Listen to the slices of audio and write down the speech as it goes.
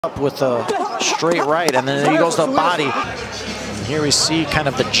Up with a straight right, and then he goes to the body. And here we see kind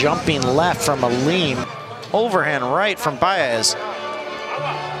of the jumping left from Aleem. Overhand right from Baez.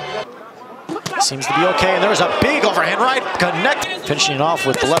 Seems to be okay, and there's a big overhand right. Connect, finishing off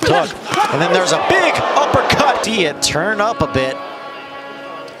with the left hook. And then there's a big uppercut. See it turn up a bit.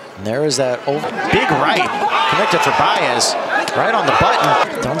 And there is that big right connected for Baez. Right on the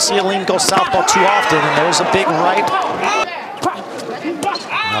button. Don't see Aleem go southpaw too often, and there's a big right.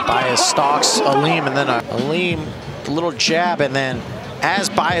 Now Baez stalks Aleem, and then Aleem, a little jab, and then as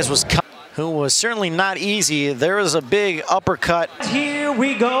Baez was cut, who was certainly not easy, there was a big uppercut. Here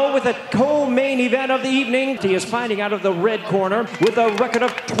we go with a co-main event of the evening. He is fighting out of the red corner with a record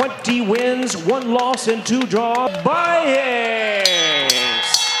of 20 wins, 1 loss, and 2 draws. Baez!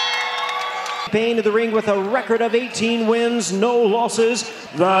 Paying to the ring with a record of 18 wins, no losses.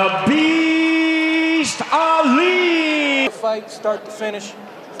 The Beast Aleem! Fight, start to finish.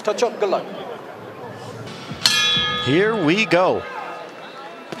 Touch up, good luck. Here we go.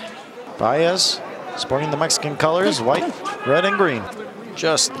 Baez sporting the Mexican colors, white, red, and green.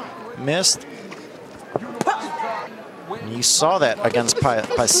 Just missed. And you saw that against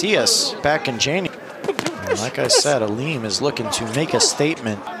Pasillas back in January. And like I said, Aleem is looking to make a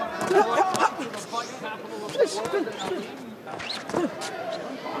statement.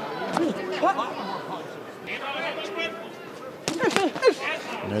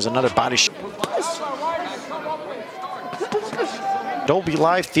 And there's another body shot. Dolby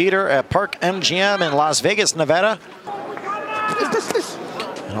Live Theater at Park MGM in Las Vegas, Nevada.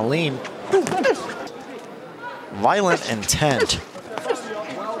 And Aleem, violent intent.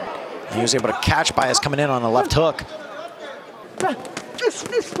 And he was able to catch Baez coming in on the left hook.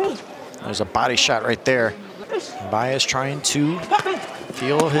 There's a body shot right there. Baez trying to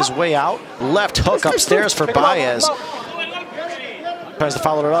feel his way out. Left hook upstairs for Baez. Tries to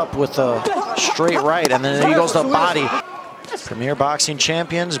follow it up with a straight right, and then he goes to the body. Premier Boxing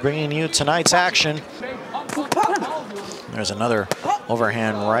Champions bringing you tonight's action. There's another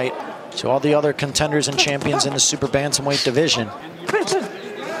overhand right to all the other contenders and champions in the super bantamweight division.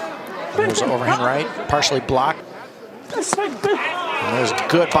 There's an overhand right, partially blocked. And there's a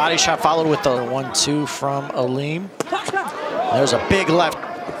good body shot followed with the 1-2 from Aleem. There's a big left.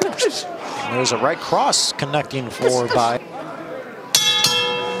 And there's a right cross connecting for Baez.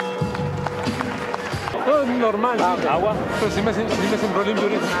 Normal. Agua. Pero si me enrollo en O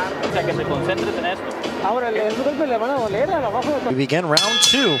sea, que se concentres en esto. Ahora, esos golpes le van a doler abajo. We begin round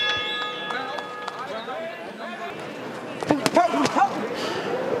 2.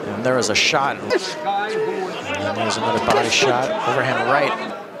 And there is a shot. And there's another body shot. Overhand right.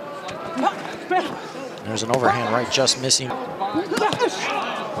 There's an overhand right just missing.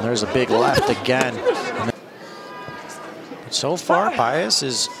 And there's a big left again. So far, Baez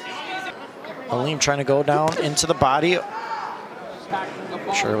is Aleem trying to go down into the body.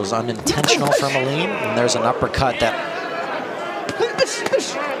 I'm sure it was unintentional from Aleem. And there's an uppercut that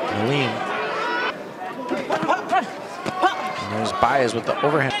Aleem. And there's Baez with the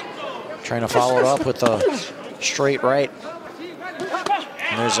overhand. Trying to follow it up with a straight right.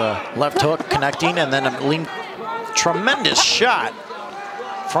 And there's a left hook connecting, and then Aleem. Tremendous shot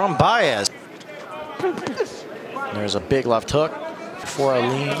from Baez. And there's a big left hook for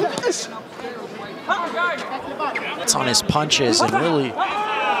Aleem. It's on his punches, and really,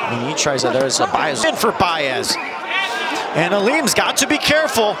 I mean, he tries that. There's a Baez in for Baez. And Aleem's got to be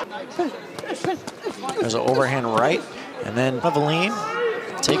careful. There's an overhand right, and then Aleem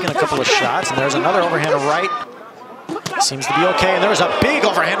taking a couple of shots, and there's another overhand right. Seems to be okay, and there's a big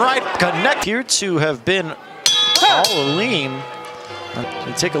overhand right. Connect here to have been all Aleem.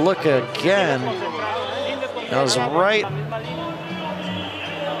 You take a look again. That was right.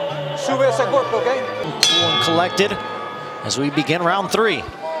 Cool and collected as we begin round 3. And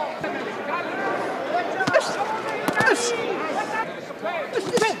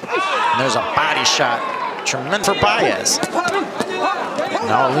there's a body shot. Tremendous for Baez.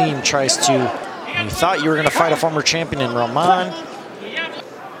 Now Aleem tries to, you thought you were going to fight a former champion in Roman.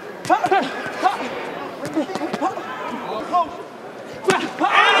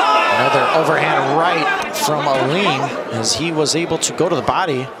 Another overhand right from Aleem as he was able to go to the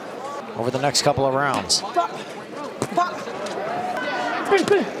body over the next couple of rounds.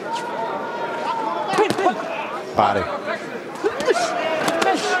 Body.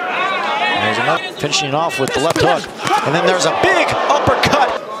 And there's another, finishing off with the left hook. And then there's a big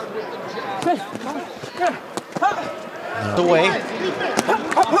uppercut. Away.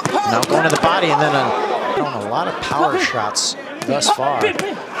 Now going to the body, and then a lot of power shots thus far. And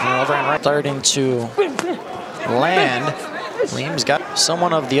overhand right starting to land. Aleem's got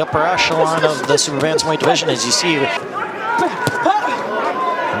someone of the upper echelon of the super bantamweight division, as you see. And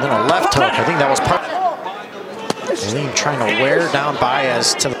then a left hook. I think that was part. Aleem trying to wear down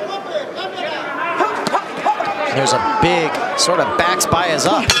Baez to the. There's a big, sort of backs Baez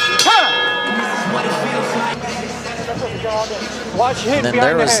up. And then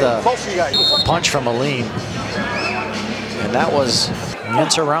there was a punch from Aleem. And that was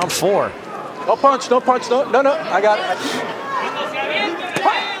into round 4. No punch, no punch, no, I got it.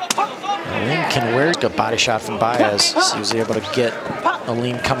 Aleem can wear a body shot from Baez. So he was able to get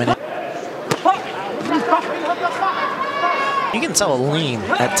Aleem coming in. You can tell Aleem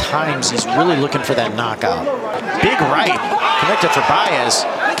at times he's really looking for that knockout. Big right, connected for Baez,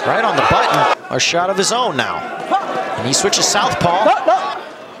 right on the button. A shot of his own now. And he switches southpaw.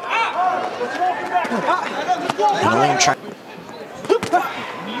 And Aleem trying.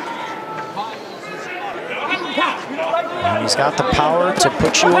 And he's got the power to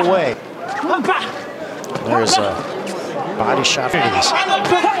put you away. There's a body shot.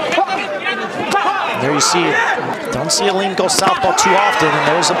 There you see it. Don't see Aleem go southpaw too often, and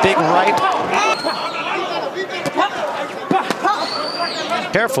there's a big right.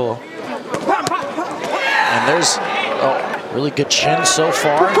 Careful. And there's a really good chin so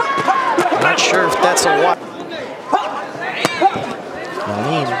far. I'm not sure if that's a what.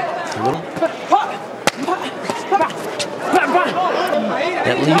 Aleem, a little.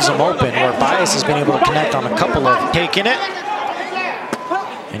 That leaves him open, where Baez has been able to connect on a couple of taking it.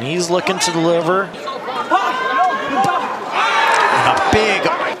 And he's looking to deliver. And a big.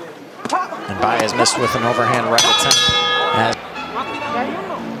 And Baez missed with an overhand right attempt.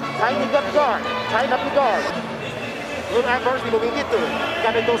 Tighten up the guard. Tighten up the guard. Little adversity, but we can get through it. You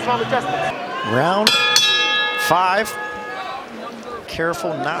gotta make those small adjustments. Round 5.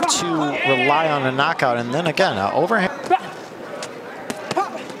 Careful not to rely on a knockout. And then again, overhand.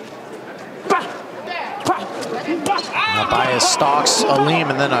 Now Baez stalks Aleem,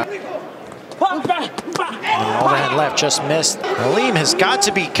 and then an overhand left just missed. Aleem has got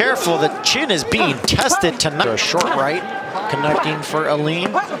to be careful. The chin is being tested tonight. A short right connecting for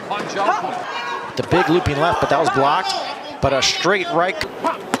Aleem. The big looping left, but that was blocked. But a straight right.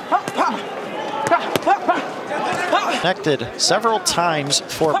 Connected several times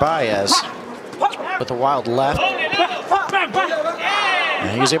for Baez with a wild left.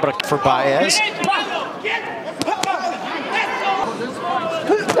 And he was able to for Baez.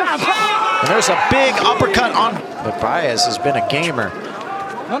 And there's a big uppercut on. But Baez has been a gamer.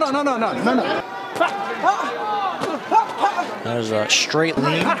 No. There's a straight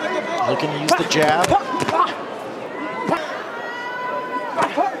lean, looking to use the jab.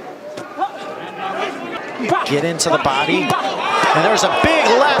 Get into the body. And there's a big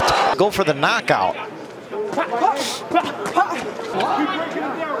left. Go for the knockout.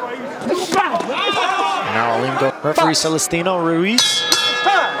 Now Aleem go. Referee Celestino Raeese.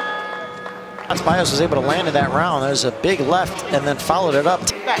 Baez was able to land in that round. There's a big left and then followed it up.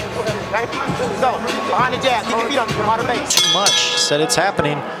 Behind the jab, keep your feet on the water base. Too much. Said it's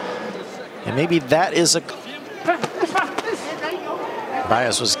happening. And maybe that is a.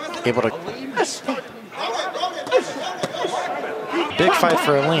 Baez was able to. Big fight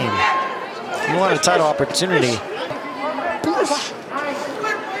for Aleem. If you want a title opportunity.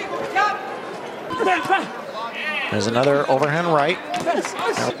 There's another overhand right.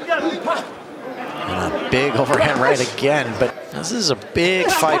 And a big overhand right again, but this is a big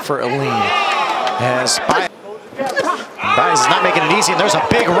fight for Aleem. As Baez is not making it easy, and there's a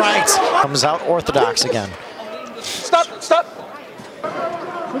big right. Comes out orthodox again. Stop.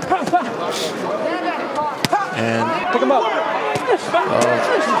 And Pick him up.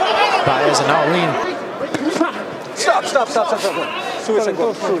 Baez and now Aleem. Stop. Suicide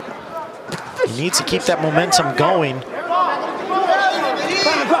go. He needs to keep that momentum going.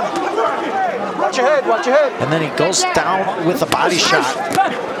 Watch your head. And then he goes down with a body shot.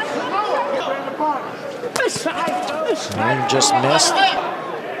 Aleem just missed.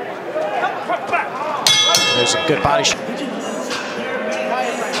 There's a good body shot.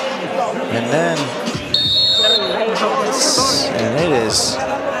 And then, and it is,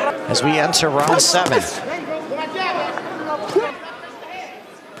 as we enter round 7.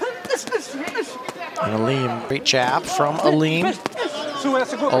 And Aleem, great jab from Aleem.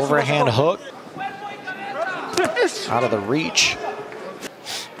 Overhand hook. Out of the reach.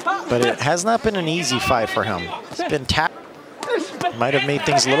 But it has not been an easy fight for him. It's been tapped. Might have made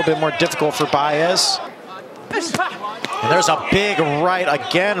things a little bit more difficult for Baez. And there's a big right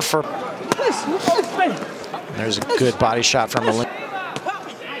again for. And there's a good body shot from Aleem.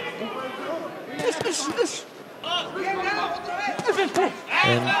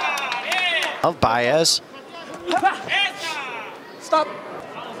 And of Baez. Stop.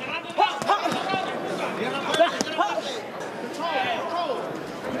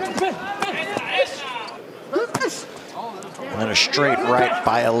 And then a straight right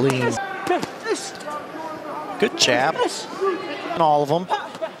by Aleem. Good jab. And all of them.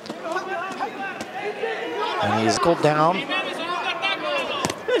 And he's go down.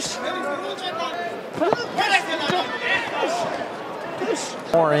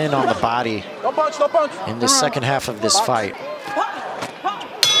 More in on the body in the second half of this fight.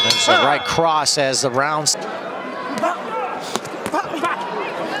 There's a right cross as the rounds.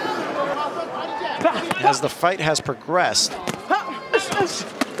 As the fight has progressed.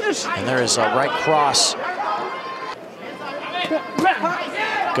 And there is a right cross.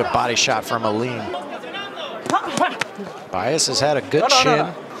 Good body shot from Aleem. Baez has had a good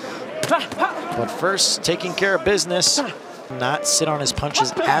chin. But first, taking care of business. Not sit on his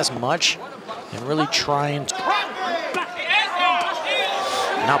punches as much. And really trying to.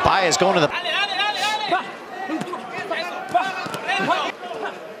 Now Baez going to the.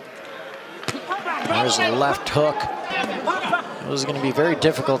 There's a left hook. It was going to be very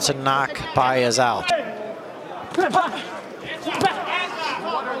difficult to knock Baez out.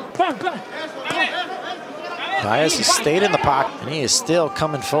 Baez has stayed in the pocket, and he is still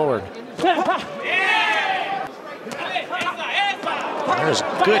coming forward. There's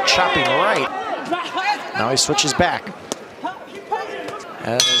good chopping right. Now he switches back.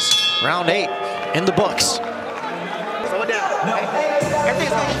 As round 8 in the books. Slow it down.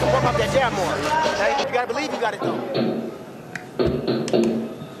 Everything's going to warm up that jab more. You got to believe you got it, though.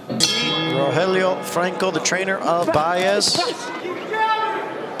 Rogelio Franco, the trainer of Baez.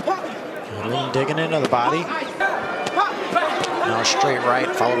 Aleem digging into the body. Now straight right,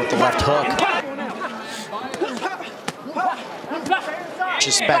 followed with the left hook.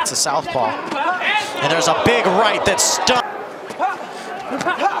 Just back to southpaw. And there's a big right that's stunned.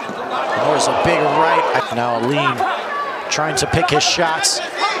 There's a big right. Now Aleem trying to pick his shots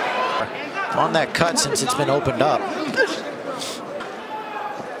on that cut since it's been opened up.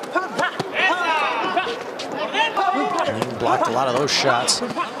 Aleem blocked a lot of those shots.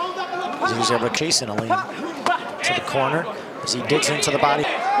 He was able to chase Aleem to the corner as he digs into the body.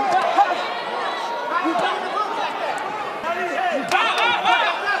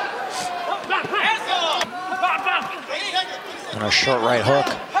 And a short right hook.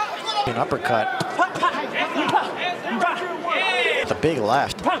 An uppercut. The big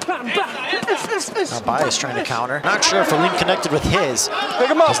left. Now Baez trying to counter. Not sure if Aleem connected with his. Pick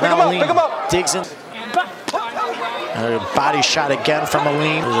him up, pick him up. Digs in. Another body shot again from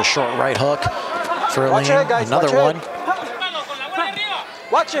Aleem. There's a short right hook for Aleem. Another one.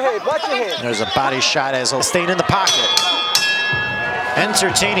 Watch your head, watch your head. There's a body shot as he'll stay in the pocket.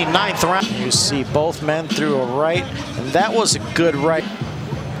 Entertaining 9th round. You see both men through a right, and that was a good right.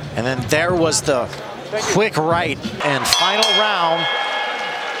 And then there was the quick right. And final round,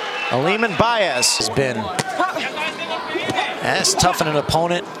 Aleem and Baez has been as tough an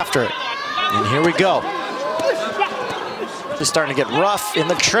opponent after it. And here we go. It's starting to get rough in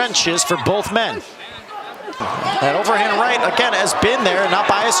the trenches for both men. That overhand right, again, has been there, and now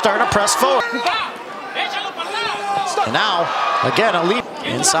Baez starting to press forward. And now, again, Aleem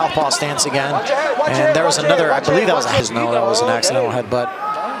in southpaw stance again. And there was another, I believe that was an accidental headbutt.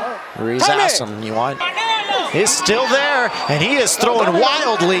 Raeese asked him, you want? He's still there, and he is throwing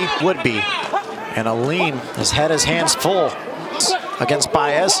wildly, would be. And Aleem has had his hands full against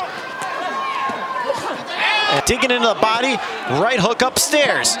Baez. And digging into the body, right hook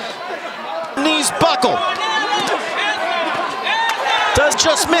upstairs. Knees buckle. Does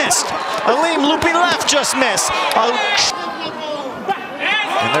just missed. Aleem looping left, just missed.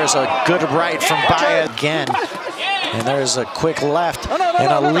 And there's a good right from Baez again. And there's a quick left. And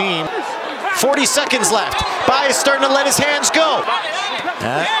Aleem, 40 seconds left. Baez starting to let his hands go.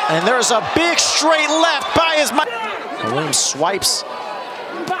 And there's a big straight left. Baez, Aleem swipes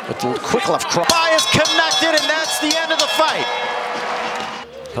with the quick left cross. Baez connected, and that's the end of the fight.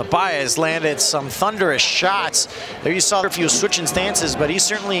 But Baez landed some thunderous shots. There you saw a few switching stances, but he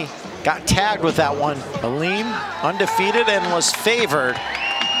certainly got tagged with that one. Aleem undefeated and was favored.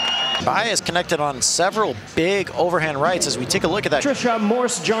 Baez connected on several big overhand rights as we take a look at that. Patricia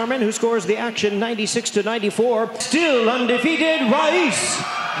Morse Jarman, who scores the action 96-94. Still undefeated, Raeese,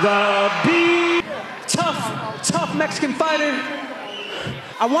 the B. Tough Mexican fighter.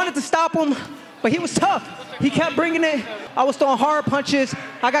 I wanted to stop him, but he was tough. He kept bringing it. I was throwing hard punches.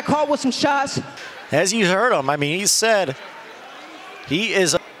 I got caught with some shots. As you heard him, I mean, he said he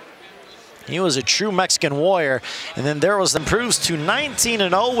is He was a true Mexican warrior. And then there was improves to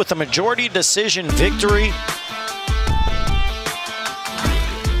 19-0 with a majority decision victory.